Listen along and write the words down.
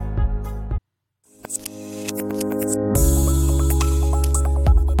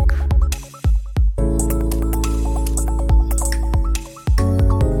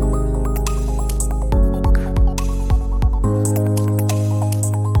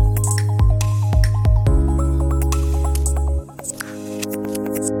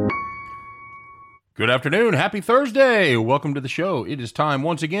Good afternoon. Happy Thursday. Welcome to the show. It is time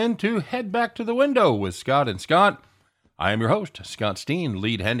once again to head back to the window with Scott and Scott. I am your host, Scott Steen,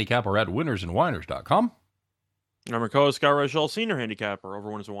 lead handicapper at winnersandwhiners.com. I'm your co-host, Scott Rochelle, senior handicapper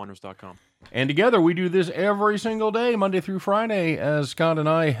over winnersandwhiners.com. And together we do this every single day, Monday through Friday, as Scott and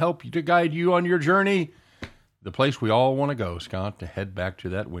I help you to guide you on your journey. The place we all want to go, Scott, to head back to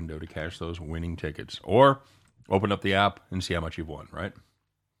that window to cash those winning tickets. Or open up the app and see how much you've won, right?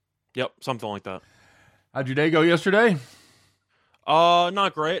 Yep, something like that. How'd your day go yesterday?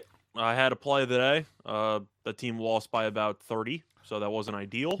 Not great. I had a play today. The team lost by about 30, so that wasn't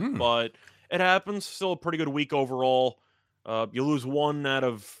ideal, but it happens. Still a pretty good week overall. You lose 1 out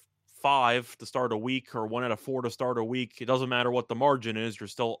of 5 to start a week or 1 out of 4 to start a week. It doesn't matter what the margin is. You're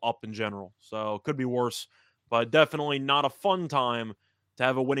still up in general, so it could be worse, but definitely not a fun time to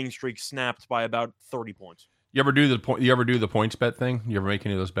have a winning streak snapped by about 30 points. You ever do the points bet thing? You ever make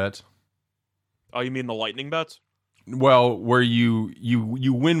any of those bets? Oh, you mean the lightning bets? Well, where you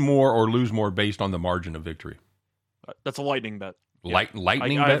win more or lose more based on the margin of victory. That's a lightning bet.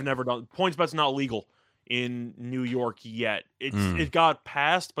 Lightning bet? I've never done. Points bet's not legal in New York yet. It got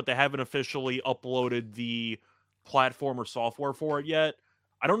passed, but they haven't officially uploaded the platform or software for it yet.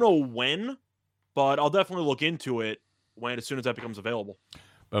 I don't know when, but I'll definitely look into it as soon as that becomes available.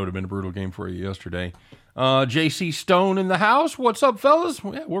 That would have been a brutal game for you yesterday. JC Stone in the house. What's up, fellas?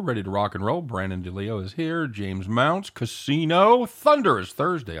 Yeah, we're ready to rock and roll. Brandon DeLeo is here. James Mounts, Casino. Thunderous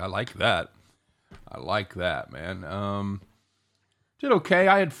Thursday. I like that, man. Did okay.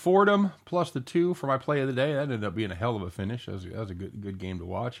 I had Fordham plus the 2 for my play of the day. That ended up being a hell of a finish. That was a good game to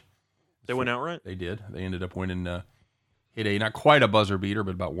watch. They went outright? They did. They ended up winning. Hit a, not quite a buzzer beater,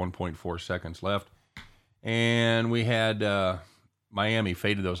 but about 1.4 seconds left. And we had... Miami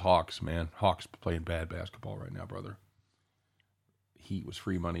faded those Hawks, man. Hawks playing bad basketball right now, brother. Heat was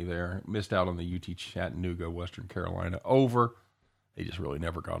free money there. Missed out on the UT Chattanooga, Western Carolina over. They just really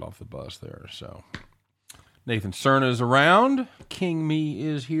never got off the bus there. So Nathan Cerna is around. King Me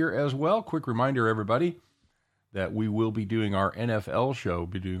is here as well. Quick reminder, everybody, that we will be doing our NFL show,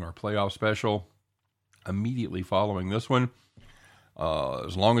 be doing our playoff special immediately following this one.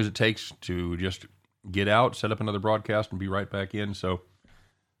 As long as it takes to just get out, set up another broadcast, and be right back in. So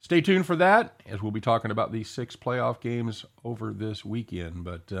stay tuned for that, as we'll be talking about these 6 playoff games over this weekend.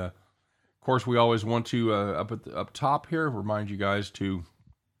 But, of course, we always want to, up top here, remind you guys to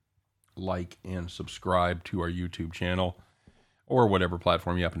like and subscribe to our YouTube channel or whatever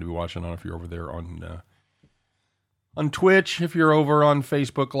platform you happen to be watching on. If you're over there on Twitch, if you're over on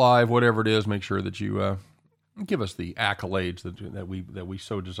Facebook Live, whatever it is, make sure that you give us the accolades that we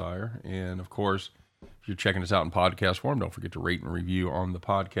so desire. And, of course, if you're checking us out in podcast form, don't forget to rate and review on the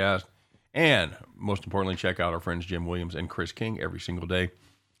podcast. And most importantly, check out our friends Jim Williams and Chris King every single day,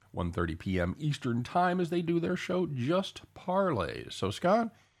 1:30 p.m. Eastern Time, as they do their show, Just Parlays. So, Scott,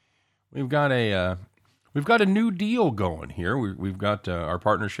 we've got a new deal going here. We've got our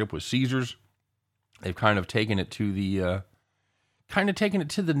partnership with Caesars. They've kind of taken it to the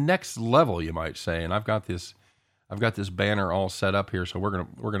next level, you might say. And I've got this banner all set up here, so we're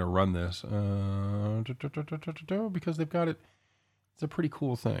gonna run this because they've got it. It's a pretty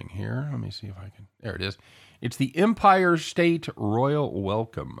cool thing here. Let me see if I can. There it is. It's the Empire State Royal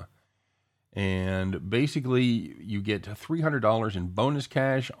Welcome, and basically you get $300 in bonus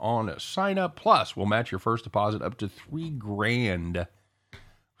cash on a sign up. Plus, we'll match your first deposit up to $3,000.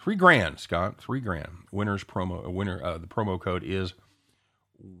 $3,000, Scott. $3,000. The promo code is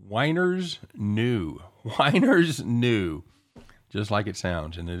Whiners New. Whiners New. Just like it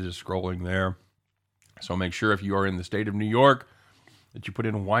sounds, and it is scrolling there. So make sure if you are in the state of New York that you put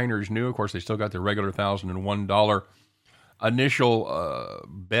in Whiners New. Of course, they still got their regular $1,001 initial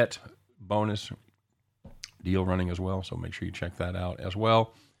bet bonus deal running as well. So make sure you check that out as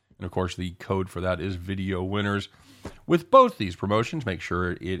well. And of course, the code for that is Video Winners. With both these promotions, make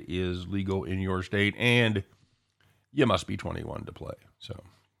sure it is legal in your state, and you must be 21 to play. So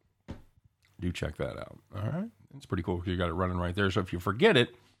do check that out. All right. It's pretty cool because you got it running right there. So if you forget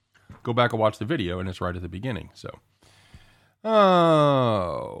it, go back and watch the video, and it's right at the beginning. So,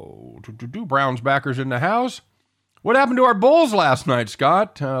 Browns backers in the house. What happened to our Bulls last night,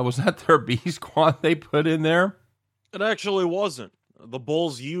 Scott? Was that their B squad they put in there? It actually wasn't. The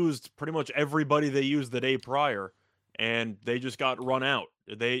Bulls used pretty much everybody they used the day prior, and they just got run out.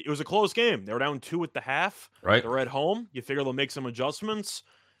 It was a close game. They were down 2 at the half. Right. They're at home. You figure they'll make some adjustments.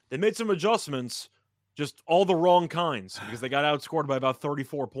 They made some adjustments, just all the wrong kinds, because they got outscored by about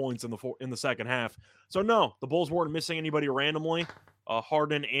 34 points in the second half. So no, the Bulls weren't missing anybody randomly.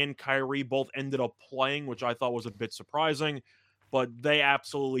 Harden and Kyrie both ended up playing, which I thought was a bit surprising. but they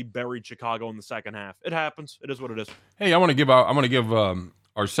absolutely buried Chicago in the second half. It happens. It is what it is. Hey, I'm going to give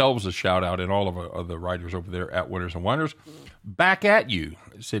ourselves a shout out and all of the writers over there at Winners and Wonders. Back at you.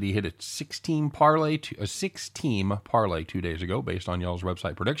 Said he hit a 6-team parlay 2 days ago based on y'all's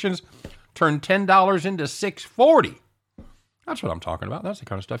website predictions. Turned $10 into $640. That's what I'm talking about. That's the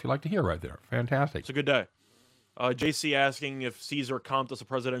kind of stuff you like to hear right there. Fantastic. It's a good day. JC asking if Caesar comped us a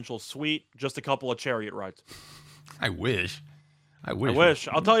presidential suite. Just a couple of chariot rides. I wish.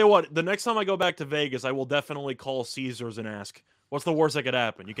 I'll tell you what. The next time I go back to Vegas, I will definitely call Caesars and ask, what's the worst that could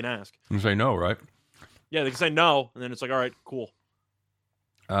happen? You can ask. You say no, right? Yeah, they can say no, and then it's like, all right, cool.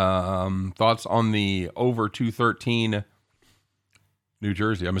 Thoughts on the over 213 New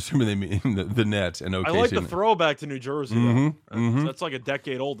Jersey? I'm assuming they mean the Nets and OKC. I like the throwback to New Jersey. That's like a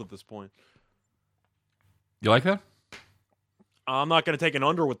decade old at this point. You like that? I'm not going to take an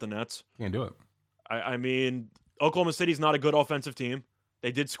under with the Nets. Can't do it. I mean, Oklahoma City's not a good offensive team.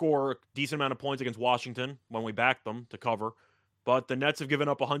 They did score a decent amount of points against Washington when we backed them to cover. But the Nets have given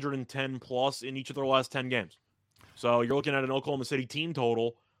up 110 plus in each of their last 10 games. So you're looking at an Oklahoma City team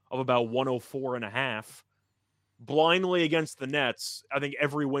total of about 104.5. Blindly against the Nets, I think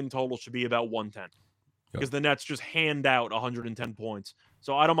every win total should be about 110. Because the Nets just hand out 110 points.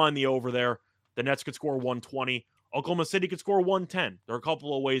 So I don't mind the over there. The Nets could score 120. Oklahoma City could score 110. There are a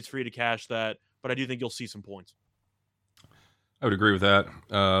couple of ways for you to cash that, but I do think you'll see some points. I would agree with that.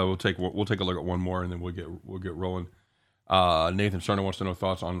 We'll take a look at one more and then we'll get rolling. Nathan Cerner wants to know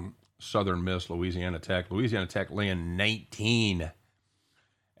thoughts on Southern Miss, Louisiana Tech. Louisiana Tech laying 19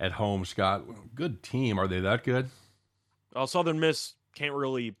 at home, Scott. Good team. Are they that good? Well, Southern Miss can't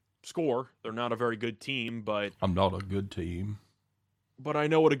really score. They're not a very good team, but I'm not a good team. But I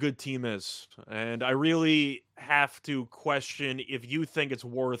know what a good team is. And I really have to question if you think it's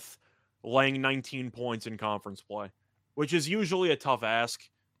worth laying 19 points in conference play, which is usually a tough ask.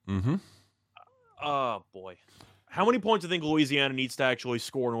 Mm-hmm. Oh, boy. How many points do you think Louisiana needs to actually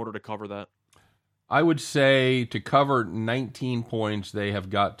score in order to cover that? I would say to cover 19 points, they have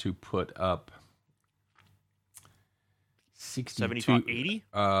got to put up 75, 80?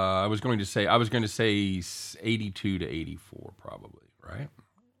 I was going to say 82 to 84, probably, right?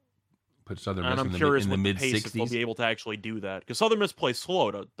 Put Southern Miss in the mid 60s. If they'll be able to actually do that, because Southern Miss plays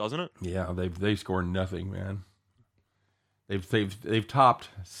slow, doesn't it? Yeah, they score nothing, man. They've topped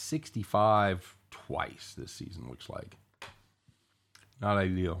 65 twice this season. Looks like not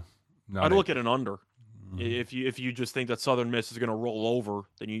ideal. I'd look at an under. If you just think that Southern Miss is going to roll over,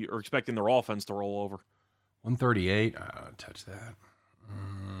 then you are expecting their offense to roll over. 138. I don't touch that.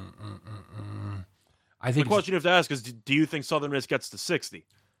 I think the question you have to ask is, do you think Southern Miss gets to 60?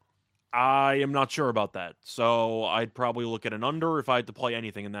 I am not sure about that. So I'd probably look at an under if I had to play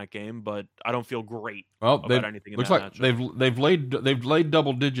anything in that game, but I don't feel great about anything in that matchup. They've laid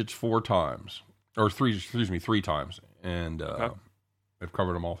double digits 4 times. Or 3 times. And they've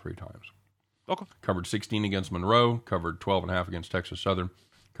covered them all 3 times. Okay. Covered 16 against Monroe, covered 12.5 against Texas Southern,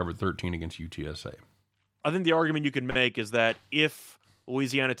 covered 13 against UTSA. I think the argument you can make is that if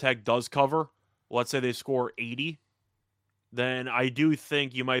Louisiana Tech does cover, let's say they score 80, then I do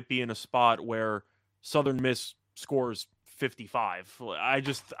think you might be in a spot where Southern Miss scores 55. I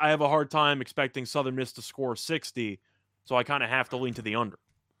have a hard time expecting Southern Miss to score 60, so I kind of have to lean to the under.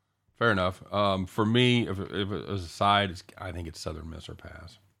 Fair enough. For me, if it was a side, I think it's Southern Miss or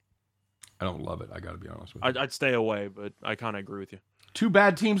pass. I don't love it. I got to be honest with you. I'd stay away, but I kind of agree with you. 2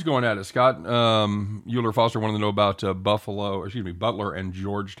 bad teams going at it, Scott. Euler Foster wanted to know about Butler and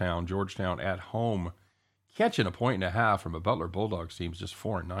Georgetown. Georgetown at home, catching 1.5 from a Butler Bulldogs team, just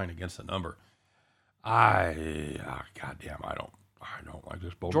 4-9 against the number. Goddamn, I don't like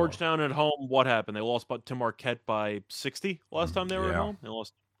this Bulldogs. Georgetown at home. What happened? They lost to Marquette by 60 last time they were at home. They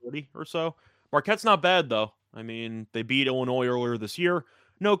lost 40 or so. Marquette's not bad though. I mean, they beat Illinois earlier this year.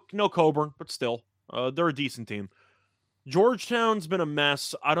 No Coburn, but still, they're a decent team. Georgetown's been a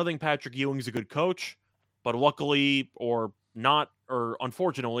mess. I don't think Patrick Ewing's a good coach, but luckily or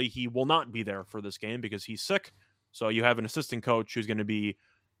unfortunately, he will not be there for this game because he's sick. So you have an assistant coach who's going to be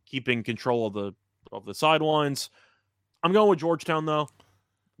keeping control of the sidelines. I'm going with Georgetown though.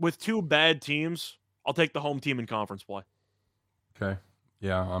 With 2 bad teams, I'll take the home team in conference play. Okay.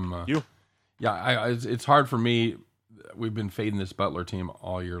 Yeah, I'm. You? Yeah, it's hard for me. We've been fading this Butler team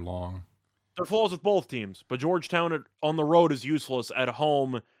all year long. There are flaws with both teams, but Georgetown on the road is useless. At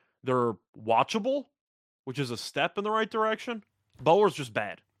home, they're watchable, which is a step in the right direction. Butler's just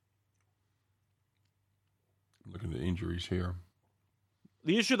bad. Looking at injuries here.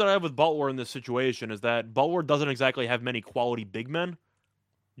 The issue that I have with Butler in this situation is that Butler doesn't exactly have many quality big men.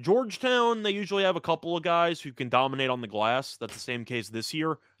 Georgetown, they usually have a couple of guys who can dominate on the glass. That's the same case this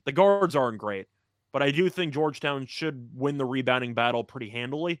year. The guards aren't great, but I do think Georgetown should win the rebounding battle pretty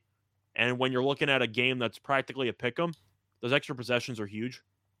handily. And when you're looking at a game that's practically a pick'em, those extra possessions are huge.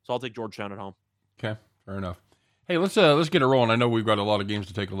 So I'll take Georgetown at home. Okay, fair enough. Hey, let's get it rolling. I know we've got a lot of games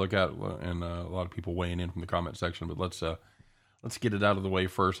to take a look at, and a lot of people weighing in from the comment section. But let's get it out of the way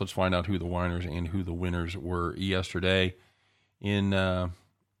first. Let's find out who the whiners and who the winners were yesterday in the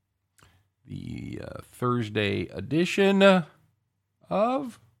Thursday edition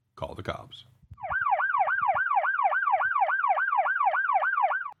of Call the Cops.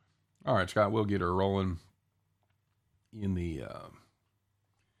 All right, Scott, we'll get her rolling in the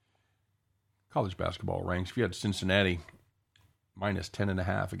college basketball ranks. If you had Cincinnati minus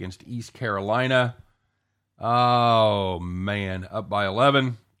 10.5 against East Carolina, oh, man, up by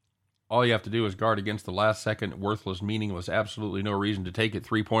 11. All you have to do is guard against the last-second, worthless, meaningless, absolutely no reason to take it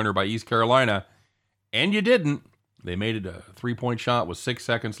three-pointer by East Carolina, and you didn't. They made it a three-point shot with 6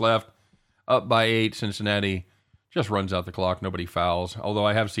 seconds left, up by 8. Cincinnati just runs out the clock. Nobody fouls. Although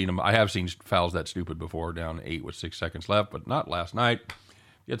I have seen fouls that stupid before, down 8 with 6 seconds left, but not last night.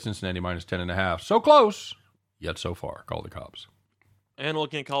 You had Cincinnati minus 10.5. So close, yet so far. Call the Cops. And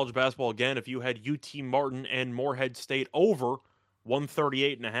looking at college basketball again, if you had UT Martin and Morehead State over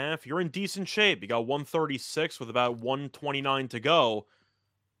 138.5, you're in decent shape. You got 136 with about 129 to go.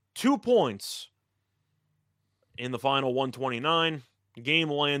 2 points in the final 129. Game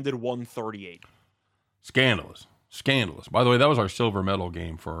landed 138. Scandalous. By the way, that was our silver medal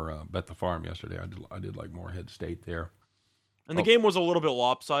game for Bet the Farm yesterday. I did like Morehead State there. And the game was a little bit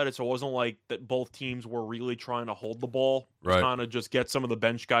lopsided, so it wasn't like that both teams were really trying to hold the ball. Right. Kind of just get some of the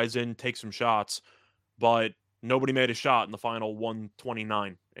bench guys in, take some shots. But nobody made a shot in the final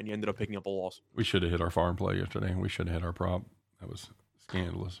 129, and you ended up picking up a loss. We should have hit our farm play yesterday, and we should have hit our prop. That was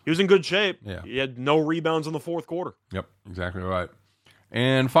scandalous. He was in good shape. Yeah. He had no rebounds in the fourth quarter. Yep, exactly right.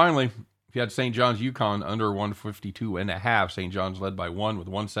 And finally, if you had St. John's UConn under 152.5, St. John's led by 1 with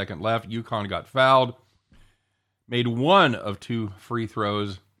 1 second left. UConn got fouled. Made 1 of 2 free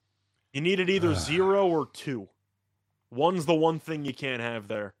throws. You needed either 0 or 2. One's the one thing you can't have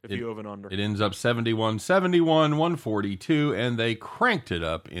there if you have an under. It ends up 71-71, 142, and they cranked it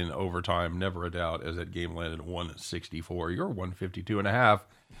up in overtime, never a doubt, as that game landed 164. You're 152.5.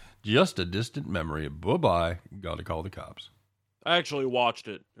 Just a distant memory. Bye-bye. Got to call the cops. I actually watched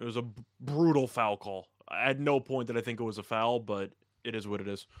it. It was a brutal foul call. At no point did I think it was a foul, but it is what it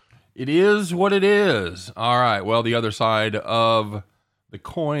is. It is what it is. All right. Well, the other side of the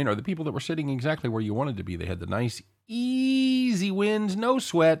coin are the people that were sitting exactly where you wanted to be. They had the nice, easy wins, no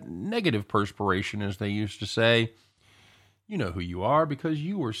sweat, negative perspiration, as they used to say. You know who you are because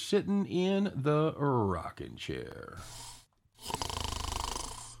you were sitting in the rocking chair.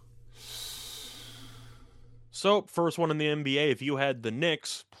 So, first one in the NBA, if you had the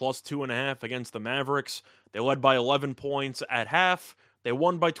Knicks plus 2.5 against the Mavericks, they led by 11 points at half. They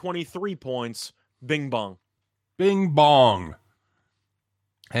won by 23 points. Bing bong. Bing bong.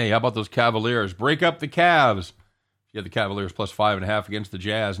 Hey, how about those Cavaliers? Break up the Cavs. You had the Cavaliers plus 5.5 against the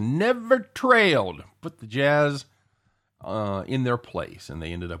Jazz. Never trailed. Put the Jazz in their place, and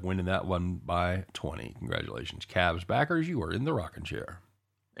they ended up winning that one by 20. Congratulations, Cavs backers. You are in the rocking chair.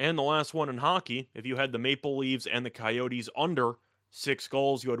 And the last one in hockey, if you had the Maple Leafs and the Coyotes under 6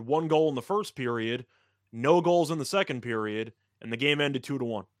 goals, you had 1 goal in the first period, no goals in the second period, and the game ended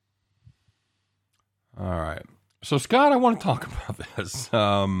 2-1. All right. So, Scott, I want to talk about this.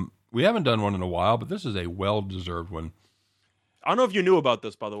 We haven't done one in a while, but this is a well-deserved one. I don't know if you knew about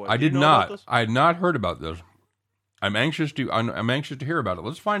this, by the way. I did not. I had not heard about this. I'm anxious to hear about it.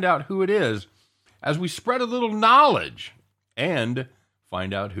 Let's find out who it is as we spread a little knowledge and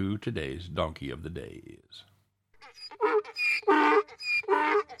find out who today's donkey of the day is.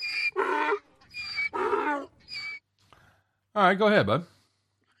 All right, go ahead, bud.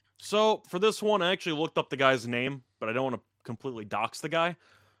 So, for this one, I actually looked up the guy's name, but I don't want to completely dox the guy.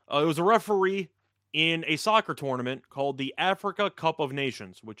 It was a referee in a soccer tournament called the Africa Cup of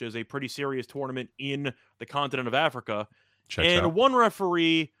Nations, which is a pretty serious tournament in the continent of Africa. Checks out. One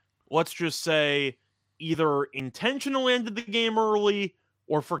referee, let's just say, either intentionally ended the game early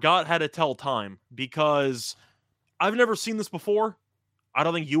or forgot how to tell time, because I've never seen this before. I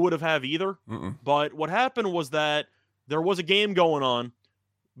don't think you would have either. Mm-mm. But what happened was that there was a game going on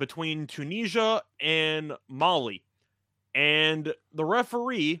between Tunisia and Mali, and the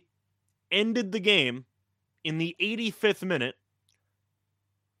referee ended the game in the 85th minute.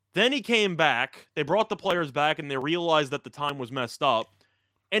 Then he came back. They brought the players back, and they realized that the time was messed up,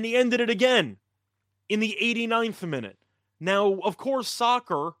 and he ended it again in the 89th minute. Now, of course,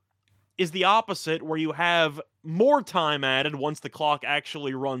 soccer is the opposite, where you have more time added once the clock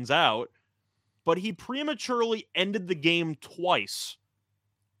actually runs out, but he prematurely ended the game twice.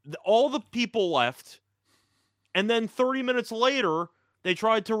 All the people left, and then 30 minutes later, they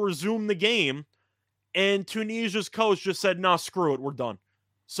tried to resume the game, and Tunisia's coach just said, nah, screw it, we're done.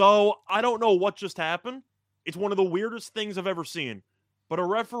 So I don't know what just happened. It's one of the weirdest things I've ever seen. But a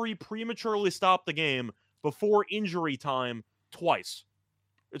referee prematurely stopped the game before injury time twice.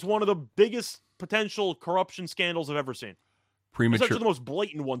 It's one of the biggest potential corruption scandals I've ever seen. It's actually the most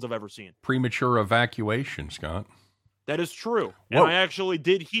blatant ones I've ever seen. Premature evacuation, Scott. That is true. And I actually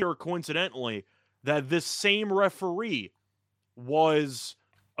did hear, coincidentally, that this same referee was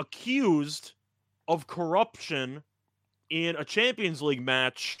accused of corruption in a Champions League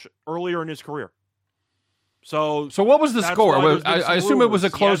match earlier in his career. So what was the score? I assume it was a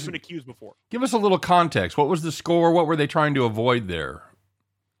close. He has been accused before. Give us a little context. What was the score? What were they trying to avoid there?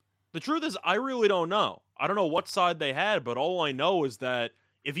 The truth is, I really don't know. I don't know what side they had, but all I know is that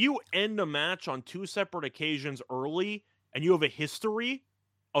if you end a match on two separate occasions early and you have a history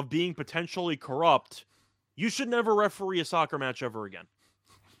of being potentially corrupt, you should never referee a soccer match ever again.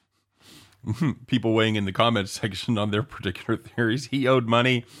 People weighing in the comments section on their particular theories. He owed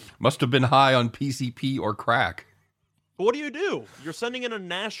money, must have been high on PCP or crack. But what do? You're sending in a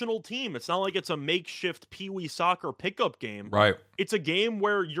national team. It's not like it's a makeshift peewee soccer pickup game. Right. It's a game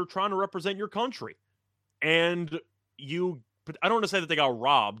where you're trying to represent your country. And I don't want to say that they got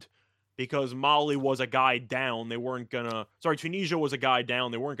robbed because Mali was a guy down. Tunisia was a guy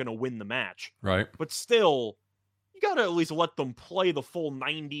down. They weren't going to win the match. Right. But still, you got to at least let them play the full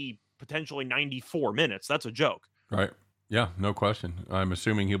 90, potentially 94 minutes. That's a joke. Right. Yeah, no question. I'm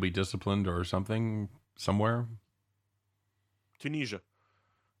assuming he'll be disciplined or something somewhere. Tunisia.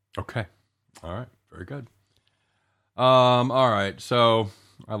 Okay. All right. Very good. All right. So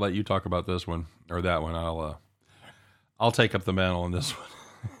I'll let you talk about this one or that one. I'll take up the mantle on this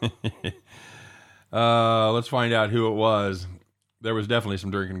one. Let's find out who it was. There was definitely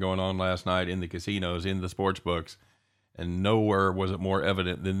some drinking going on last night in the casinos, in the sports books, and nowhere was it more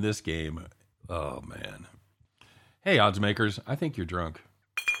evident than this game. Oh, man. Hey, odds makers, I think you're drunk.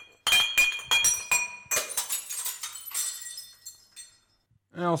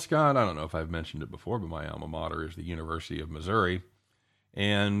 Well, Scott, I don't know if I've mentioned it before, but my alma mater is the University of Missouri.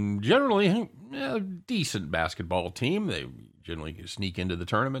 And generally, a decent basketball team. They generally sneak into the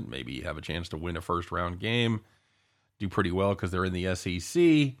tournament, maybe have a chance to win a first-round game, do pretty well because they're in the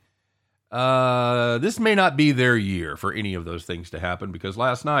SEC. This may not be their year for any of those things to happen because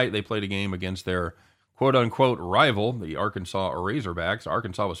last night they played a game against their quote-unquote rival, the Arkansas Razorbacks.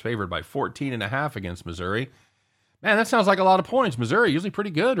 Arkansas was favored by 14.5 against Missouri. Man, that sounds like a lot of points. Missouri, usually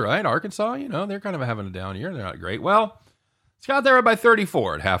pretty good, right? Arkansas, they're kind of having a down year. They're not great. Well, Scott, they were by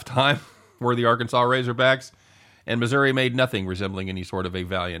 34 at halftime, were the Arkansas Razorbacks, and Missouri made nothing resembling any sort of a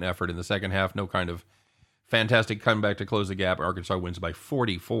valiant effort in the second half. No kind of fantastic comeback to close the gap. Arkansas wins by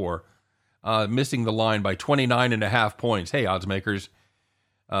 44, missing the line by 29.5 points. Hey, odds makers,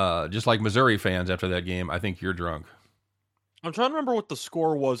 just like Missouri fans after that game, I think you're drunk. I'm trying to remember what the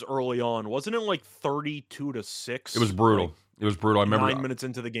score was early on. Wasn't it like 32-6? It was brutal. Like it was brutal. I remember 9 minutes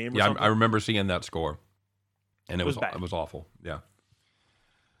into the game. I remember seeing that score, and it was awful. Yeah,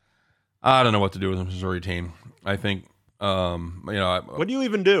 I don't know what to do with the Missouri team. I think, what do you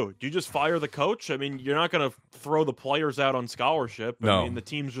even do? Do you just fire the coach? I mean, you're not going to throw the players out on scholarship. No. I mean, the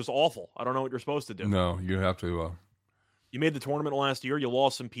team's just awful. I don't know what you're supposed to do. No, you have to. You made the tournament last year. You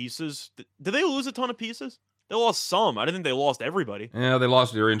lost some pieces. Did they lose a ton of pieces? They lost some. I didn't think they lost everybody. Yeah, they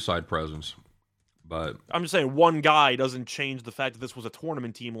lost their inside presence. But I'm just saying one guy doesn't change the fact that this was a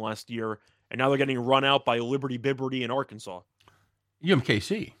tournament team last year, and now they're getting run out by Liberty Bibberty in Arkansas.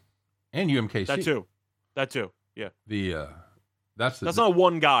 UMKC. And UMKC. That too. Yeah. That's not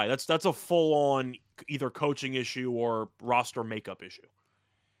one guy. That's a full-on either coaching issue or roster makeup issue.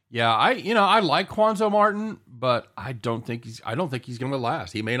 Yeah, I like Quanzo Martin, but I don't think he's going to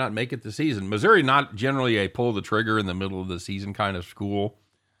last. He may not make it this season. Missouri not generally a pull the trigger in the middle of the season kind of school,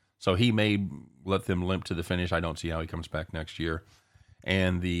 so he may let them limp to the finish. I don't see how he comes back next year.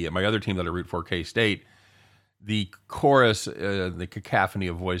 And my other team that I root for, K-State, the chorus, the cacophony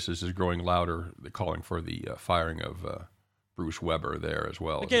of voices is growing louder, calling for the firing of Bruce Weber there as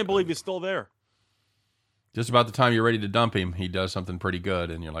well. I can't believe he's still there. Just about the time you're ready to dump him, he does something pretty good,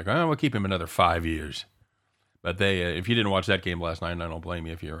 and you're like, oh, we'll keep him another 5 years. But if you didn't watch that game last night, and I don't blame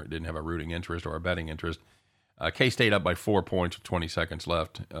you if you didn't have a rooting interest or a betting interest, K-State up by 4 points with 20 seconds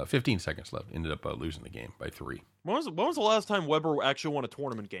left, 15 seconds left, ended up losing the game by 3. When was the last time Weber actually won a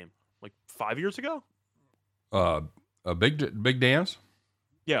tournament game? Like 5 years ago? A big dance?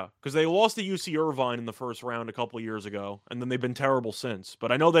 Yeah, because they lost to UC Irvine in the first round a couple of years ago, and then they've been terrible since.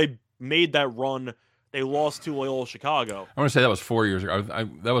 But I know they made that run. They lost to Loyola Chicago. I want to say that was 4 years ago. I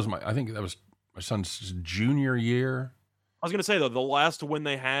think that was my son's junior year. I was going to say, though, the last win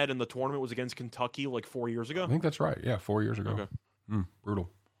they had in the tournament was against Kentucky like 4 years ago. I think that's right. Yeah, 4 years ago. Okay. Brutal.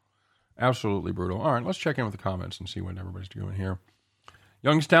 Absolutely brutal. All right, let's check in with the comments and see what everybody's doing here.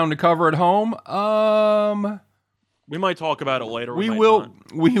 Youngstown to cover at home. We might talk about it later. We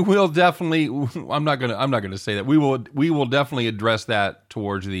will definitely. I'm not gonna say that. We will definitely address that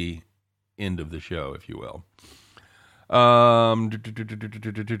towards the end of the show, if you will. What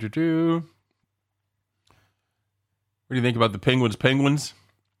do you think about the Penguins?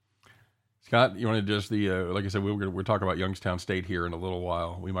 Scott, you want to just like I said, we're talking about Youngstown State here in a little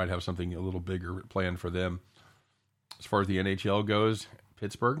while. We might have something a little bigger planned for them. As far as the NHL goes,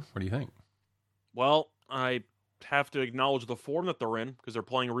 Pittsburgh, what do you think? Well, I have to acknowledge the form that they're in because they're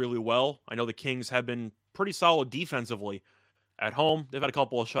playing really well. I know the Kings have been pretty solid defensively at home. They've had a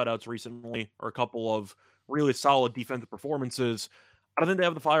couple of shutouts recently, or a couple of really solid defensive performances. I don't think they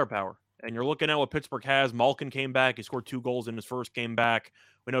have the firepower. And you're looking at what Pittsburgh has. Malkin came back. He scored 2 goals in his first game back.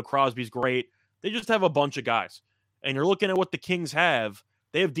 We know Crosby's great. They just have a bunch of guys. And you're looking at what the Kings have.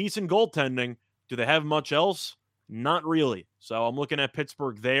 They have decent goaltending. Do they have much else? Not really. So I'm looking at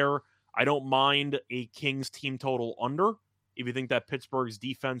Pittsburgh there. I don't mind a Kings team total under if you think that Pittsburgh's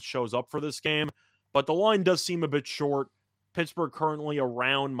defense shows up for this game. But the line does seem a bit short. Pittsburgh currently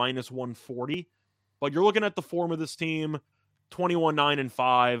around minus 140. But you're looking at the form of this team.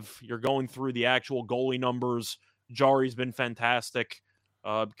 21-9-5. You're going through the actual goalie numbers. Jari's been fantastic.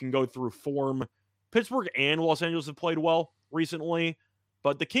 Can go through form. Pittsburgh and Los Angeles have played well recently,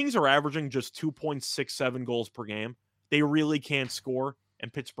 but the Kings are averaging just 2.67 goals per game. They really can't score,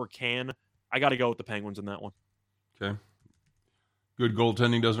 and Pittsburgh can. I got to go with the Penguins in that one. Okay. Good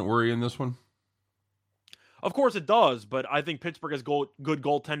goaltending doesn't worry in this one? Of course it does, but I think Pittsburgh has good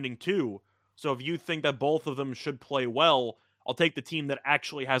goaltending too. So if you think that both of them should play well, I'll take the team that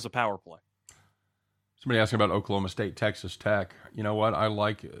actually has a power play. Somebody asking about Oklahoma State, Texas Tech. You know what? I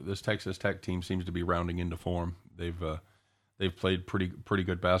like this Texas Tech team. Seems to be rounding into form. They've played pretty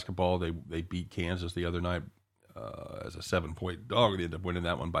good basketball. They beat Kansas the other night as a 7-point dog. They ended up winning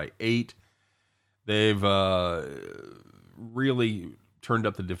that one by 8. They've really turned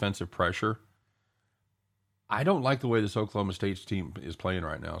up the defensive pressure. I don't like the way this Oklahoma State team is playing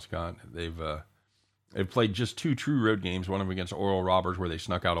right now, Scott. They've played just 2 true road games, one of them against Oral Roberts, where they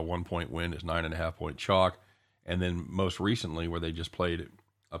snuck out a 1-point win, it's 9.5-point chalk, and then most recently where they just played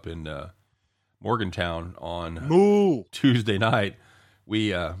up in Morgantown on Tuesday night.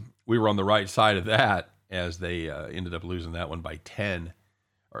 We were on the right side of that as they ended up losing that one by 10,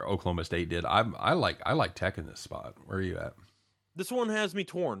 or Oklahoma State did. I like Tech in this spot. Where are you at? This one has me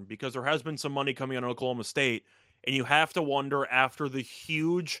torn because there has been some money coming on Oklahoma State, and you have to wonder after the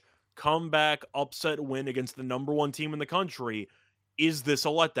huge comeback upset win against the number 1 team in the country, is this a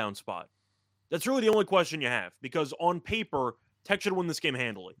letdown spot? That's really the only question you have, because on paper, Tech should win this game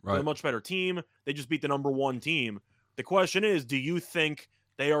handily. Right. They're a much better team. They just beat the number 1 team. The question is, do you think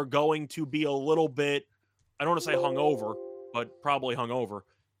they are going to be a little bit, I don't want to say hungover, but probably hungover.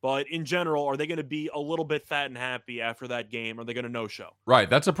 But in general, are they going to be a little bit fat and happy after that game? Are they going to no-show? Right,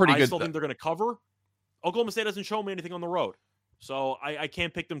 that's a pretty good... I still think they're going to cover. Oklahoma State doesn't show me anything on the road. So I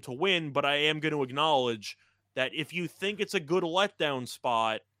can't pick them to win, but I am going to acknowledge that if you think it's a good letdown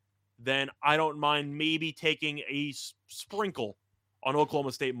spot, then I don't mind maybe taking a sprinkle on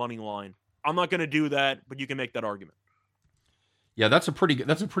Oklahoma State money line. I'm not going to do that, but you can make that argument. Yeah, that's a pretty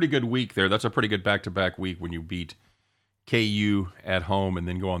good week there. That's a pretty good back-to-back week when you beat KU at home and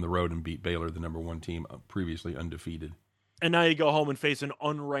then go on the road and beat Baylor, the number 1 team, previously undefeated. And now you go home and face an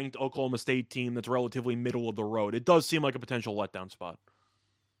unranked Oklahoma State team that's relatively middle of the road. It does seem like a potential letdown spot.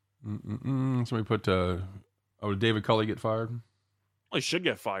 Somebody put, did David Culley get fired? Well, he should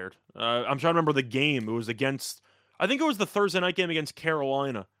get fired. I'm trying to remember the game. It was against, I think it was the Thursday night game against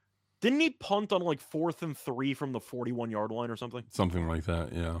Carolina. Didn't he punt on like 4th and 3 from the 41-yard line or something? Something like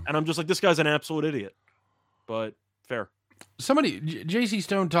that, yeah. And I'm just like, this guy's an absolute idiot. But fair. Somebody, J.C.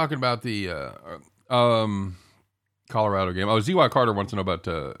 Stone talking about the Colorado game. ZY Carter wants to know about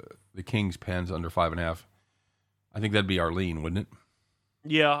the Kings Pens under 5.5. I think that'd be our lean, wouldn't it?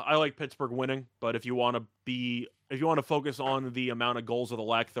 Yeah, I like Pittsburgh winning, but if you want to focus on the amount of goals or the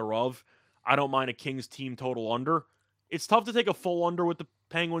lack thereof, I don't mind a Kings team total under. It's tough to take a full under with the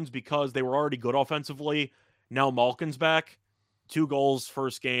Penguins because they were already good offensively. Now Malkin's back. 2 goals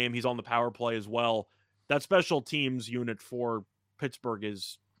first game. He's on the power play as well. That special teams unit for Pittsburgh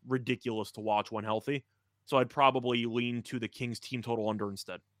is ridiculous to watch when healthy. So I'd probably lean to the Kings team total under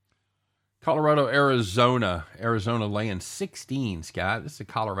instead. Colorado, Arizona. Arizona laying 16, Scott. This is a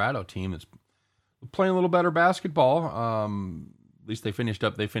Colorado team that's playing a little better basketball. At least they finished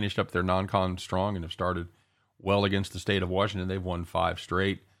up their non-con strong and have started well against the state of Washington. They've won 5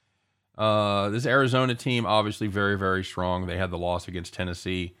 straight. This Arizona team, obviously very, very strong. They had the loss against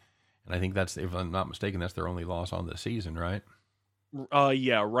Tennessee, and I think that's, if I'm not mistaken, that's their only loss on the season, right?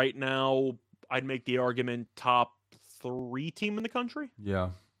 Yeah, right now I'd make the argument top 3 team in the country. Yeah.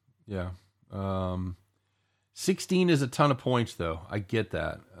 16 is a ton of points, though. I get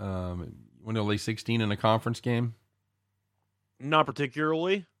that. When they're only 16 in a conference game? Not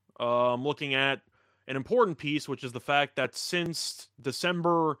particularly. I'm looking at an important piece, which is the fact that since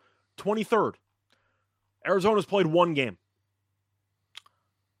December 23rd, Arizona's played 1 game.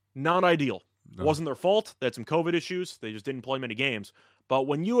 Not ideal. No. It wasn't their fault. They had some COVID issues. They just didn't play many games. But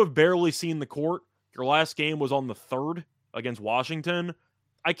when you have barely seen the court, your last game was on the 3rd against Washington.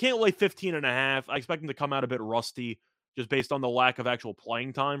 I can't lay 15.5. I expect them to come out a bit rusty just based on the lack of actual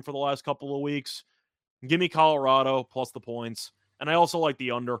playing time for the last couple of weeks. Give me Colorado plus the points. And I also like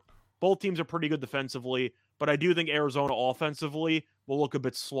the under. Both teams are pretty good defensively, but I do think Arizona offensively will look a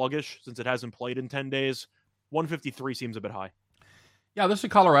bit sluggish since it hasn't played in 10 days. 153 seems a bit high. Yeah, this is a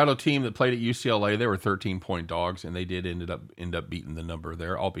Colorado team that played at UCLA. They were 13-point dogs, and they did end up beating the number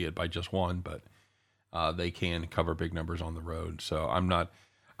there, albeit by just 1, but they can cover big numbers on the road. So I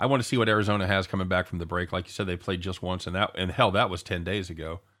want to see what Arizona has coming back from the break. Like you said, they played just once, and that was 10 days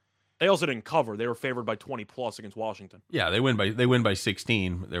ago. They also didn't cover. They were favored by 20 plus against Washington. Yeah, they win by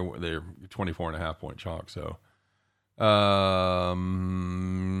 16. They're 24.5 point chalk. So,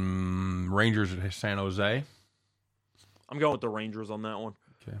 Rangers at San Jose. I'm going with the Rangers on that one.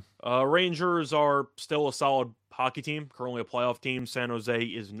 Okay. Rangers are still a solid hockey team, currently a playoff team. San Jose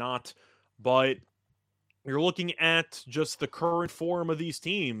is not, but you're looking at just the current form of these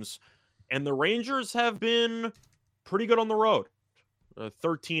teams, and the Rangers have been pretty good on the road.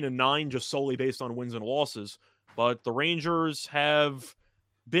 13-9 just solely based on wins and losses, but the Rangers have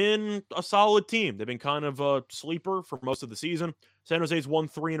been a solid team. They've been kind of a sleeper for most of the season. San Jose's won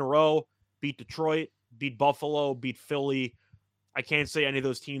 3 in a row, beat Detroit, beat Buffalo, beat Philly. I can't say any of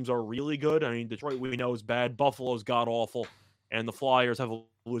those teams are really good. I mean, Detroit we know is bad, Buffalo's god-awful, and the Flyers have a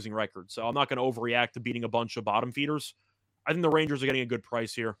losing record. So I'm not going to overreact to beating a bunch of bottom feeders. I think the Rangers are getting a good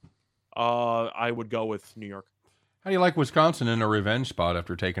price here. I would go with New York. How do you like Wisconsin in a revenge spot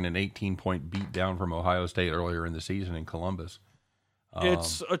after taking an 18-point beat down from Ohio State earlier in the season in Columbus?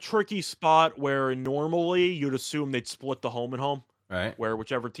 It's a tricky spot where normally you'd assume they'd split the home and home, right? Where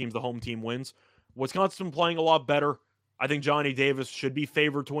whichever team's the home team wins. Wisconsin playing a lot better. I think Johnny Davis should be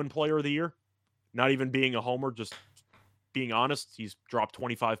favored to win Player of the Year. Not even being a homer, just being honest. He's dropped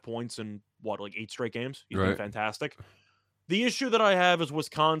 25 points in, 8 straight games? He's been fantastic. The issue that I have is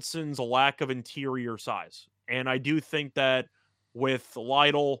Wisconsin's lack of interior size. And I do think that with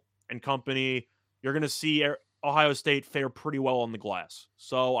Lytle and company, you're going to see Ohio State fare pretty well on the glass.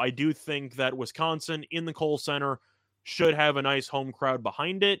 So I do think that Wisconsin in the Kohl Center should have a nice home crowd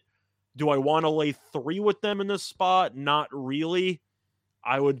behind it. Do I want to lay 3 with them in this spot? Not really.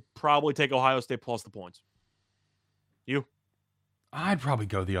 I would probably take Ohio State plus the points. You? I'd probably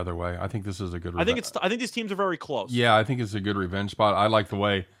go the other way. I think this is a good. I think these teams are very close. Yeah, I think it's a good revenge spot. I like the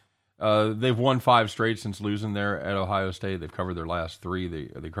way they've won 5 straight since losing there at Ohio State. They've covered their last 3.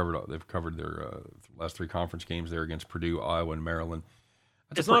 They've covered their last 3 conference games there against Purdue, Iowa, and Maryland.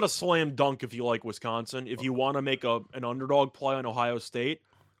 It's not a slam dunk if you like Wisconsin. If you want to make an underdog play on Ohio State,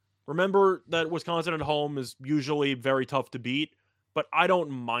 remember that Wisconsin at home is usually very tough to beat, but I don't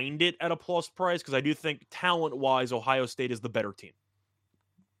mind it at a plus price because I do think talent-wise, Ohio State is the better team.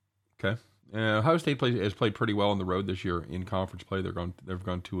 Okay. Ohio State has played pretty well on the road this year in conference play. They've gone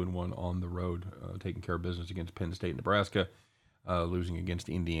 2-1 on the road, taking care of business against Penn State, Nebraska, losing against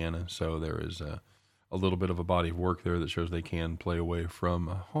Indiana. So there is a little bit of a body of work there that shows they can play away from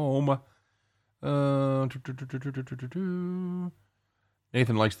home.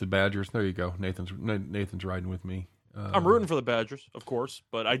 Nathan likes the Badgers. There you go. Nathan's riding with me. I'm rooting for the Badgers, of course,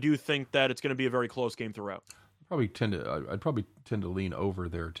 but I do think that it's going to be a very close game throughout. I'd probably tend to lean over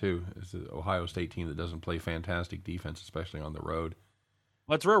there too. It's the Ohio State team that doesn't play fantastic defense, especially on the road.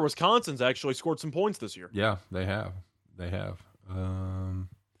 That's rare. Wisconsin's actually scored some points this year. Yeah, they have.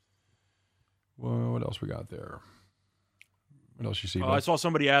 Well, what else we got there? What else you see? I saw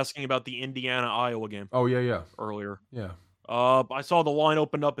somebody asking about the Indiana-Iowa game. Oh, yeah. Earlier. Yeah. I saw the line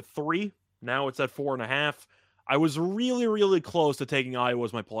opened up at 3. Now it's at 4.5. I was really, really close to taking Iowa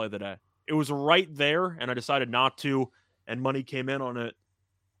as my play of the day. It was right there, and I decided not to, and money came in on it.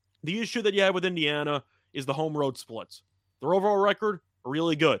 The issue that you have with Indiana is the home road splits. Their overall record,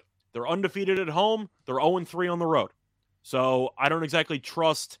 really good. They're undefeated at home. They're 0-3 on the road. So I don't exactly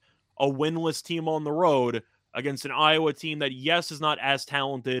trust a winless team on the road against an Iowa team that, yes, is not as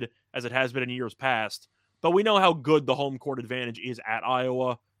talented as it has been in years past, but we know how good the home court advantage is at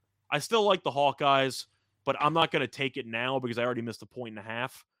Iowa. I still like the Hawkeyes, but I'm not going to take it now because I already missed a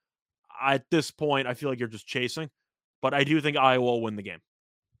 1.5. At this point, I feel like you're just chasing, but I do think Iowa will win the game.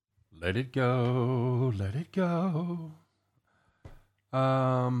 Let it go. Let it go.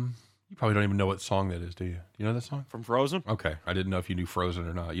 You probably don't even know what song that is, do you? Do you know that song? From Frozen? Okay. I didn't know if you knew Frozen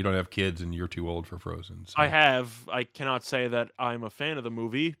or not. You don't have kids and you're too old for Frozen. So. I have. I cannot say that I'm a fan of the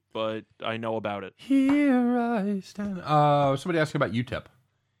movie, but I know about it. Here I stand. Somebody asking about UTEP.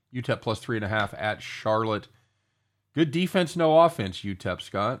 UTEP plus 3.5 at Charlotte. Good defense, no offense, UTEP,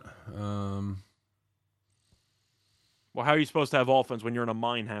 Scott. Well, how are you supposed to have offense when you're in a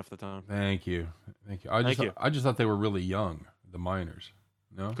mine half the time? Thank you. I just thought they were really young, the Miners.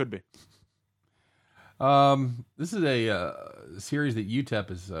 No? Could be. This is a series that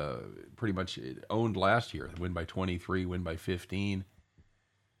UTEP is pretty much owned last year. Win by 23, win by 15.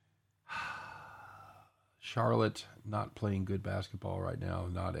 Charlotte not playing good basketball right now.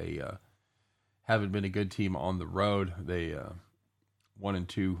 Haven't been a good team on the road. They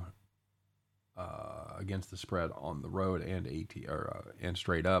 1-2 against the spread on the road and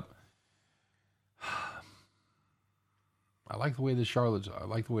straight up. I like the way this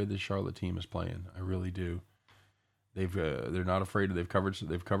Charlotte team is playing. I really do. They're not afraid. They've covered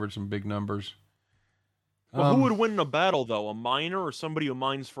some big numbers. Well, who would win in a battle though? A miner or somebody who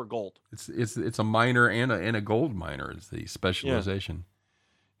mines for gold? It's a miner and a gold miner. It's the specialization.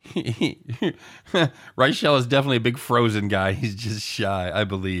 Yeah. Reichel is definitely a big Frozen guy. He's just shy. I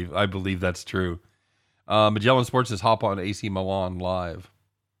believe that's true. Magellan Sports says hop on AC Milan live.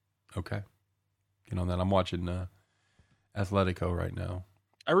 Okay, get on that. I'm watching Atletico right now.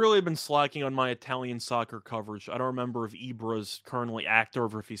 I really have been slacking on my Italian soccer coverage. I don't remember if Ibra's currently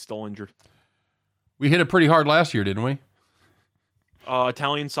active or if he's still injured. We hit it pretty hard last year, didn't we?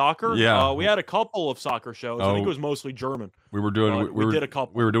 Italian soccer? Yeah. We had a couple of soccer shows. I think it was mostly German. We did a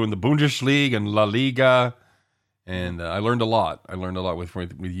couple. We were doing the Bundesliga and La Liga, and I learned a lot.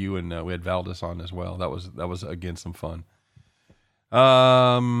 with you, and we had Valdez on as well. That was again some fun.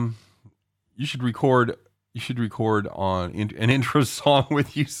 You should record on an intro song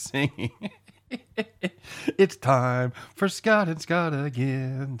with you singing. It's time for Scott and Scott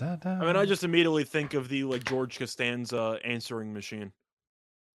again. Da, da. I mean, I just immediately think of the George Costanza answering machine.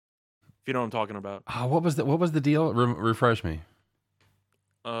 If you know what I'm talking about. What was the deal? Refresh me.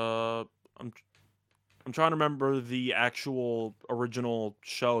 I'm trying to remember the actual original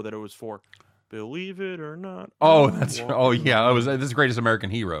show that it was for. Believe it or not. Oh, that's yeah. This is Greatest American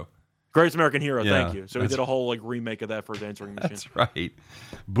Hero. Greatest American Hero, yeah, thank you. So he did a whole remake of that for his answering machine. That's right.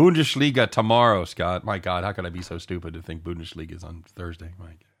 Bundesliga tomorrow, Scott. My God, how could I be so stupid to think Bundesliga is on Thursday? My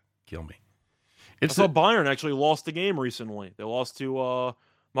God, kill me. I saw Bayern actually lost the game recently. They lost to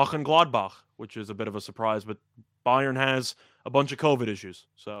Mönchengladbach, which is a bit of a surprise, but Bayern has a bunch of COVID issues.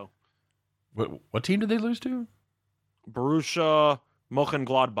 So, what team did they lose to? Borussia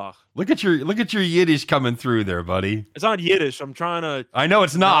Mönchengladbach. Look at your Yiddish coming through there, buddy. It's not Yiddish. I'm trying to. I know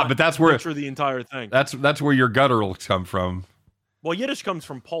it's not, but that's where picture the entire thing. That's where your gutturals come from. Well, Yiddish comes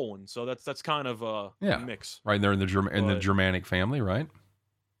from Poland, so that's kind of a mix. Right there in the Germanic family, right?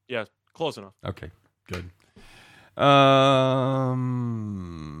 Yeah, close enough. Okay, good.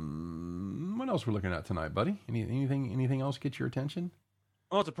 What else we're looking at tonight, buddy? Anything else get your attention?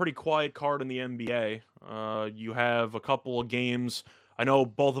 Well, it's a pretty quiet card in the NBA. You have a couple of games. I know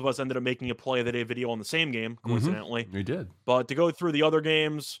both of us ended up making a play of the day video on the same game, coincidentally. We did. But to go through the other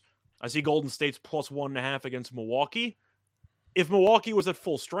games, I see Golden State's plus 1.5 against Milwaukee. If Milwaukee was at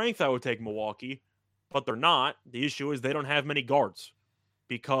full strength, I would take Milwaukee, but they're not. The issue is they don't have many guards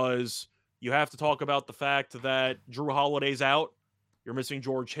because you have to talk about the fact that Drew Holiday's out. You're missing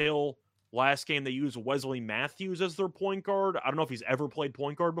George Hill. Last game, they used Wesley Matthews as their point guard. I don't know if he's ever played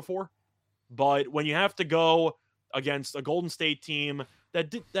point guard before, but when you have to go against a Golden State team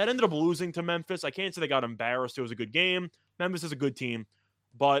that ended up losing to Memphis, I can't say they got embarrassed. It was a good game. Memphis is a good team,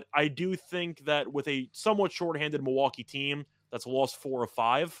 but I do think that with a somewhat shorthanded Milwaukee team that's lost 4 of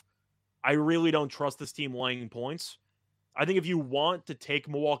 5, I really don't trust this team laying points. I think if you want to take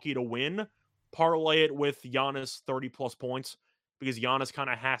Milwaukee to win, parlay it with Giannis 30-plus points, because Giannis kind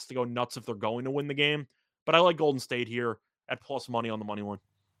of has to go nuts if they're going to win the game. But I like Golden State here at plus money on the money line.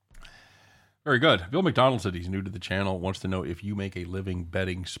 Very good. Bill McDonald said he's new to the channel, wants to know if you make a living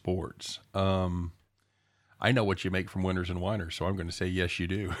betting sports. I know what you make from Winners and Winers, so I'm going to say yes, you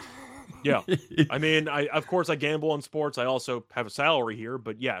do. Yeah. I mean, of course I gamble on sports. I also have a salary here,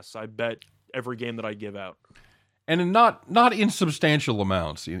 but yes, I bet every game that I give out. And in not insubstantial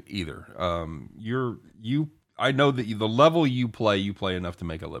amounts either. I know that the level you play enough to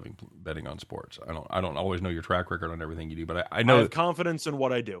make a living betting on sports. I don't always know your track record on everything you do, but I know I have confidence in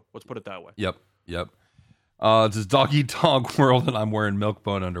what I do. Let's put it that way. Yep. It's this dog eat dog world, and I'm wearing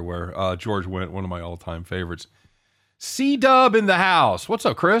Milk-Bone underwear. George Wendt, one of my all-time favorites. C-Dub in the house. What's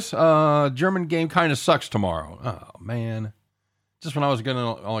up, Chris? German game kind of sucks tomorrow. Oh, man. Just when I was getting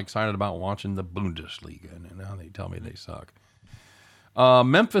all excited about watching the Bundesliga, and now they tell me they suck.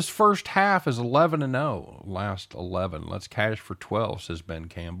 Memphis first half is 11-0. Last 11. Let's cash for 12, says Ben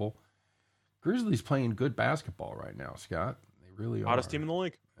Campbell. Grizzlies playing good basketball right now, Scott. They really are. Hottest team in the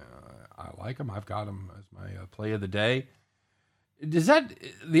league. I like them. I've got them as my play of the day. Does that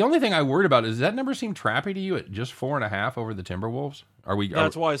the only thing I worried about is that number seem trappy to you at just 4.5 over the Timberwolves?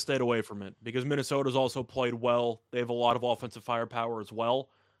 That's why I stayed away from it, because Minnesota's also played well. They have a lot of offensive firepower as well.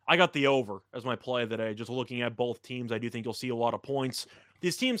 I got the over as my play of the day. Just looking at both teams, I do think you'll see a lot of points.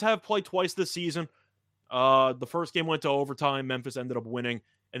 These teams have played twice this season. The first game went to overtime. Memphis ended up winning,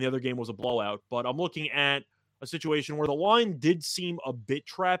 and the other game was a blowout. But I'm looking at a situation where the line did seem a bit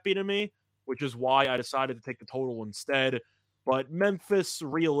trappy to me, which is why I decided to take the total instead. But Memphis,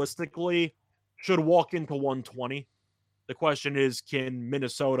 realistically, should walk into 120. The question is, can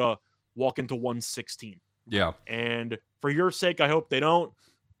Minnesota walk into 116? Yeah. And for your sake, I hope they don't.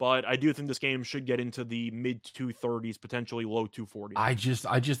 But I do think this game should get into the mid 230s, potentially low 240s. I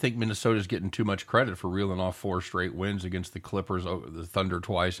just think Minnesota's getting too much credit for reeling off 4 straight wins against the Clippers, the Thunder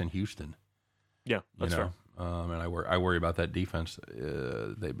twice, and Houston. Yeah, that's fair. And I worry about that defense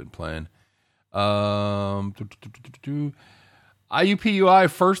they've been playing. IUPUI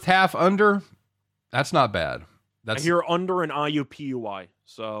first half under. That's not bad. I hear under an IUPUI,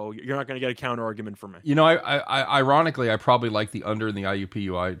 so you're not going to get a counter argument from me. You know, I ironically, I probably like the under in the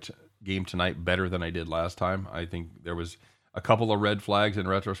IUPUI game tonight better than I did last time. I think there was a couple of red flags in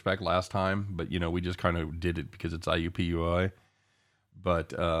retrospect last time, but, you know, we just kind of did it because it's IUPUI.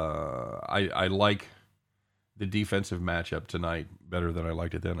 But I like the defensive matchup tonight better than I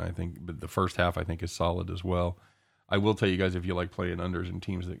liked it then. I think but the first half, I think, is solid as well. I will tell you guys, if you like playing unders and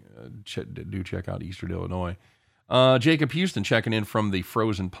teams that do check out Eastern Illinois. Jacob Houston checking in from the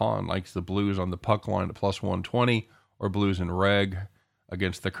Frozen Pond, likes the Blues on the puck line at plus 120 or Blues in reg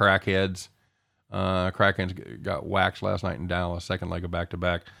against the Crackheads. Crackheads got waxed last night in Dallas, second leg of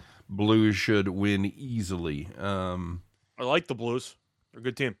back-to-back. Blues should win easily. I like the Blues. They're a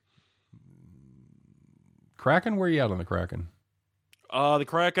good team. Kraken, where are you at on the Kraken? The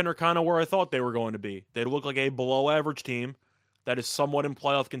Kraken are kind of where I thought they were going to be. They look like a below-average team that is somewhat in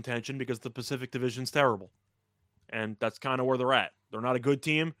playoff contention because the Pacific Division's terrible. And that's kind of where they're at. They're not a good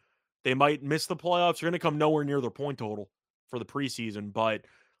team. They might miss the playoffs. They're going to come nowhere near their point total for the preseason. But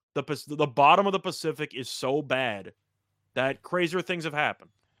the bottom of the Pacific is so bad that crazier things have happened.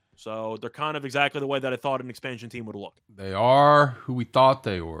 So they're kind of exactly the way that I thought an expansion team would look. They are who we thought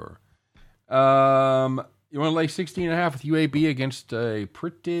they were. You want to lay 16.5 with UAB against a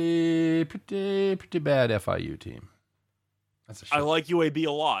pretty bad FIU team. I like UAB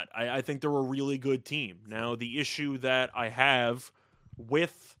a lot. I think they're a really good team. Now, the issue that I have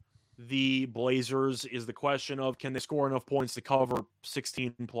with the Blazers is the question of, can they score enough points to cover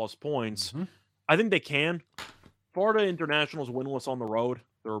 16 plus points? Mm-hmm. I think they can. Florida International's winless on the road.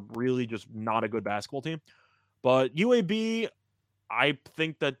 They're really just not a good basketball team. But UAB, I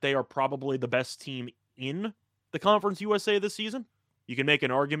think that they are probably the best team in the Conference USA this season. You can make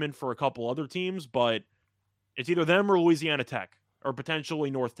an argument for a couple other teams, but it's either them or Louisiana Tech or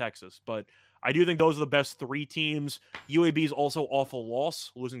potentially North Texas. But I do think those are the best 3 teams. UAB is also off a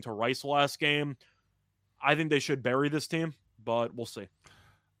loss, losing to Rice last game. I think they should bury this team, but we'll see.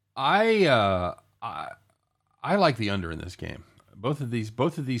 I like the under in this game. Both of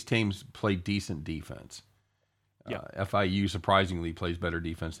these teams play decent defense. Yeah. FIU surprisingly plays better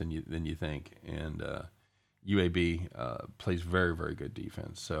defense than you think, and UAB plays very, very good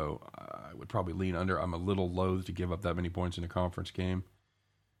defense. So I would probably lean under. I'm a little loath to give up that many points in a conference game,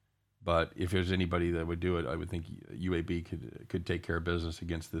 but if there's anybody that would do it, I would think UAB could take care of business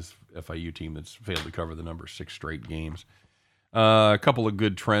against this FIU team that's failed to cover the number 6 straight games. A couple of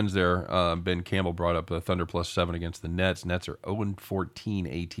good trends there. Ben Campbell brought up the Thunder plus 7 against the Nets. Nets are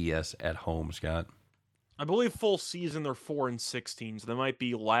 0-14 ATS at home, Scott. I believe full season they're 4-16, so they might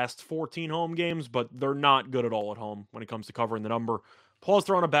be last 14 home games, but they're not good at all at home when it comes to covering the number. Plus,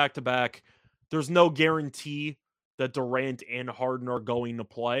 they're on a back-to-back. There's no guarantee that Durant and Harden are going to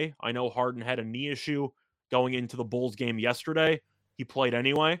play. I know Harden had a knee issue going into the Bulls game yesterday. He played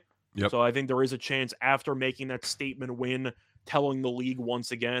anyway. Yep. So I think there is a chance after making that statement win, telling the league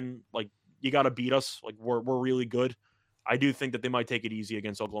once again, like, you got to beat us. Like, we're really good. I do think that they might take it easy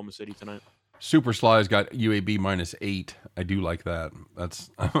against Oklahoma City tonight. Super Sly's got UAB -8. I do like that.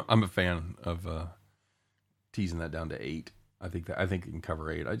 I'm a fan of teasing that down to 8. I think they can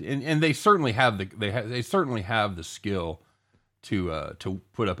cover 8. And they certainly have the skill to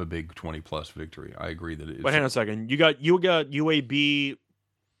put up a big 20+ victory. I agree that it is. But hang on a second. You got UAB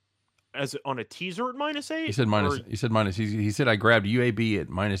as on a teaser at -8? He said minus. He said minus. He said I grabbed UAB at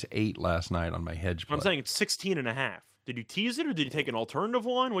 -8 last night on my hedge play. I'm saying it's 16.5. Did you tease it or did you take an alternative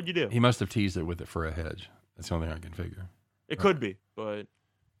line? What'd you do? He must have teased it with it for a hedge. That's the only thing I can figure. It could be, but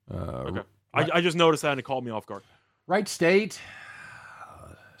okay. Right. I just noticed that and it called me off guard. Wright State.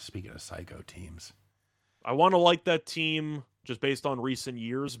 Speaking of psycho teams, I want to like that team just based on recent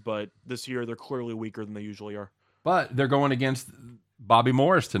years, but this year they're clearly weaker than they usually are. but they're going against Bobby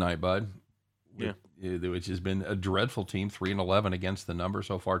Morris tonight, bud. Yeah. Which has been a dreadful team, 3-11 against the number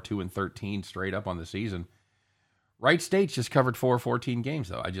so far, 2-13 straight up on the season. Wright State's just covered 4-14 games,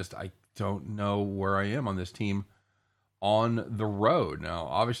 though. I don't know where I am on this team on the road. Now,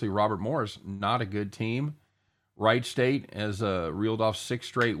 obviously, Robert Morris, not a good team. Wright State has reeled off 6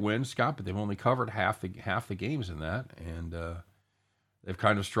 straight wins, Scott, but they've only covered half the games in that, and they've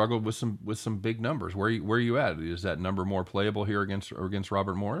kind of struggled with some big numbers. Where are you at? Is that number more playable here against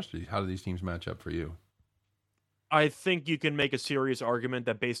Robert Morris? How do these teams match up for you? I think you can make a serious argument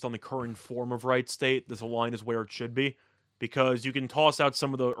that based on the current form of Wright State, this line is where it should be, because you can toss out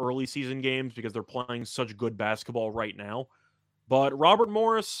some of the early season games because they're playing such good basketball right now. But Robert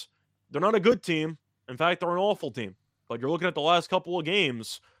Morris, they're not a good team. In fact, they're an awful team. But you're looking at the last couple of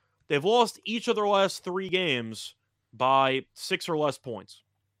games, they've lost each of their last 3 games by 6 or less points.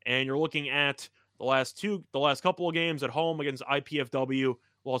 And you're looking at the last couple of games at home against IPFW,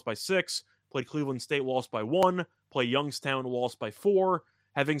 lost by 6, played Cleveland State, lost by 1, play Youngstown, lost by 4.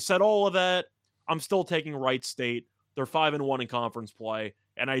 Having said all of that, I'm still taking Wright State. They're 5-1 in conference play,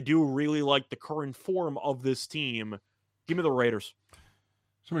 and I do really like the current form of this team. Give me the Raiders.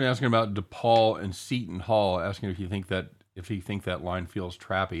 Somebody asking about DePaul and Seton Hall, asking if you think that line feels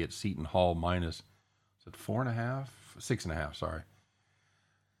trappy at Seton Hall minus, is it 4.5? 6.5, sorry.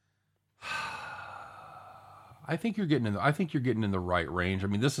 I think you're getting in the right range. I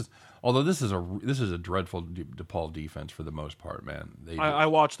mean, this is a dreadful DePaul defense for the most part, man. I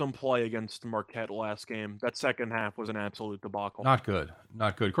watched them play against Marquette last game. That second half was an absolute debacle. Not good.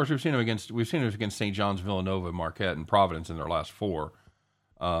 Of course, we've seen them against St. John's, Villanova, Marquette, and Providence in their last 4.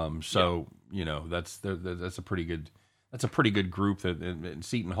 You know, that's a pretty good group. And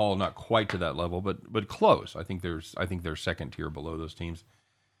Seton Hall not quite to that level, but close. I think they're second tier below those teams.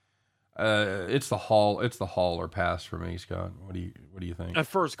 It's the Hall or pass for me, Scott. What do you think? At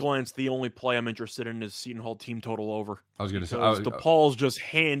first glance, the only play I'm interested in is Seton Hall team total over. I was going to say DePaul's just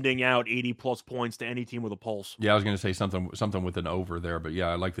handing out 80+ points to any team with a pulse. Yeah, I was going to say something with an over there, but yeah,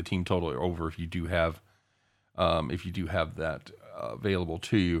 I like the team total over if you do have that available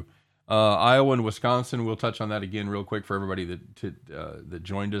to you. Iowa and Wisconsin, we'll touch on that again real quick for everybody that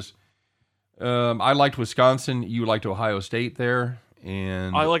joined us. I liked Wisconsin. You liked Ohio State there.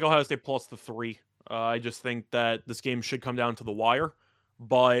 And I like Ohio State plus the 3. I just think that this game should come down to the wire.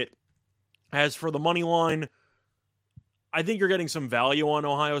 But as for the money line, I think you're getting some value on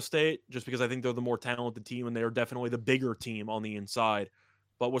Ohio State just because I think they're the more talented team and they're definitely the bigger team on the inside.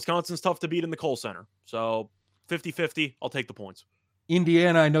 But Wisconsin's tough to beat in the Kohl Center. So 50-50, I'll take the points.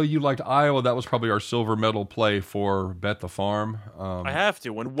 Indiana, I know you liked Iowa. That was probably our silver medal play for Bet the Farm. I have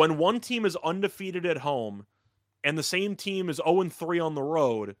to. When one team is undefeated at home and the same team is 0-3 on the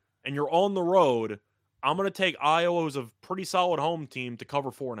road, and you're on the road, I'm going to take Iowa, who's a pretty solid home team, to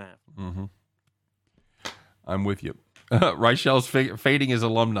cover 4.5. Mm-hmm. I'm with you. Reichel's fading his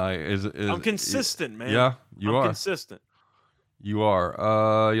alumni. I'm consistent, man. Yeah, you are. Consistent. You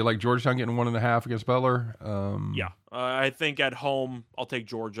are. You like Georgetown getting 1.5 against Butler? Yeah. I think at home, I'll take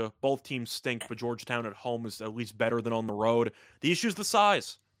Georgia. Both teams stink, but Georgetown at home is at least better than on the road. The issue is the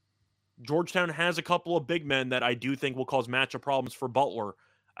size. Georgetown has a couple of big men that I do think will cause matchup problems for Butler.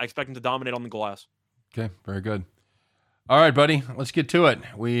 I expect them to dominate on the glass. Okay, very good. All right, buddy, let's get to it.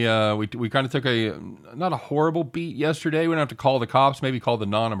 We kind of took not a horrible beat yesterday. We don't have to call the cops, maybe call the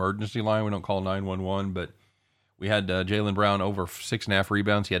non-emergency line. We don't call 911, but we had Jaylen Brown over 6.5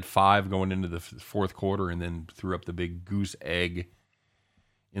 rebounds. He had 5 going into the fourth quarter and then threw up the big goose egg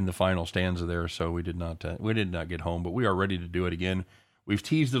in the final stanza there. So we did not get home, but we are ready to do it again. We've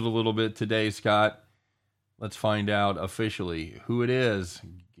teased it a little bit today, Scott. Let's find out officially who it is.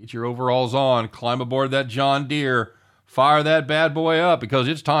 Get your overalls on. Climb aboard that John Deere. fire that bad boy up because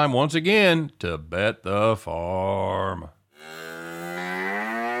it's time once again to bet the farm.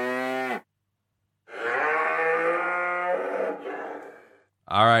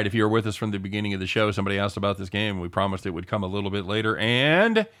 All right, if you were with us from the beginning of the show, somebody asked about this game. We promised it would come a little bit later,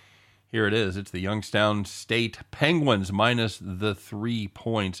 and here it is. It's the Youngstown State Penguins minus the 3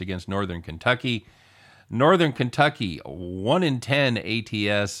 points against Northern Kentucky. Northern Kentucky, 1-10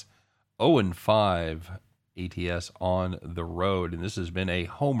 ATS, 0-5 ATS on the road. And this has been a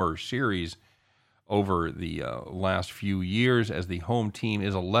homer series over the last few years as the home team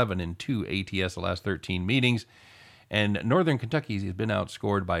is 11-2 ATS the last 13 meetings. And Northern Kentucky has been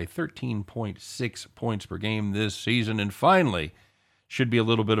outscored by 13.6 points per game this season. And finally, should be a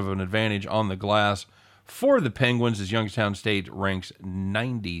little bit of an advantage on the glass for the Penguins as Youngstown State ranks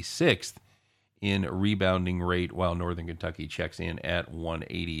 96th in rebounding rate, while Northern Kentucky checks in at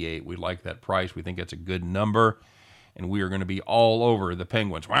 188. We like that price. We think that's a good number, and we are going to be all over the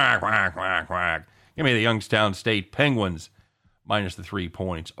Penguins. Whack, whack, whack, whack. Give me the Youngstown State Penguins minus the 3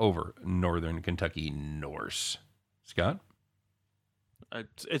 points over Northern Kentucky Norse. Scott?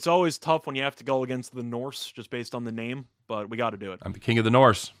 It's always tough when you have to go against the Norse just based on the name, but we got to do it. I'm the king of the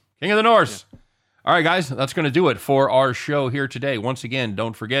Norse. King of the Norse. Yeah. All right, guys, that's going to do it for our show here today. Once again,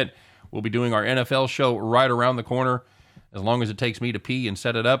 don't forget, we'll be doing our NFL show right around the corner. As long as it takes me to pee and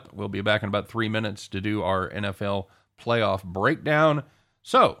set it up, we'll be back in about 3 minutes to do our NFL playoff breakdown.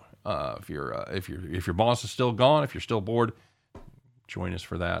 So, if your boss is still gone, if you're still bored, join us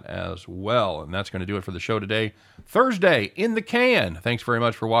for that as well. And that's going to do it for the show today. Thursday in the can. Thanks very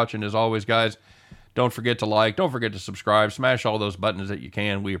much for watching. As always, guys, don't forget to like, don't forget to subscribe, smash all those buttons that you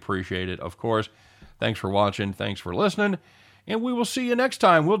can. We appreciate it, of course. Thanks for watching. Thanks for listening. And we will see you next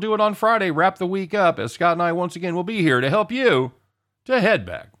time. We'll do it on Friday. Wrap the week up as Scott and I once again will be here to help you to head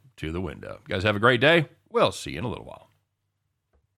back to the window. You guys have a great day. We'll see you in a little while.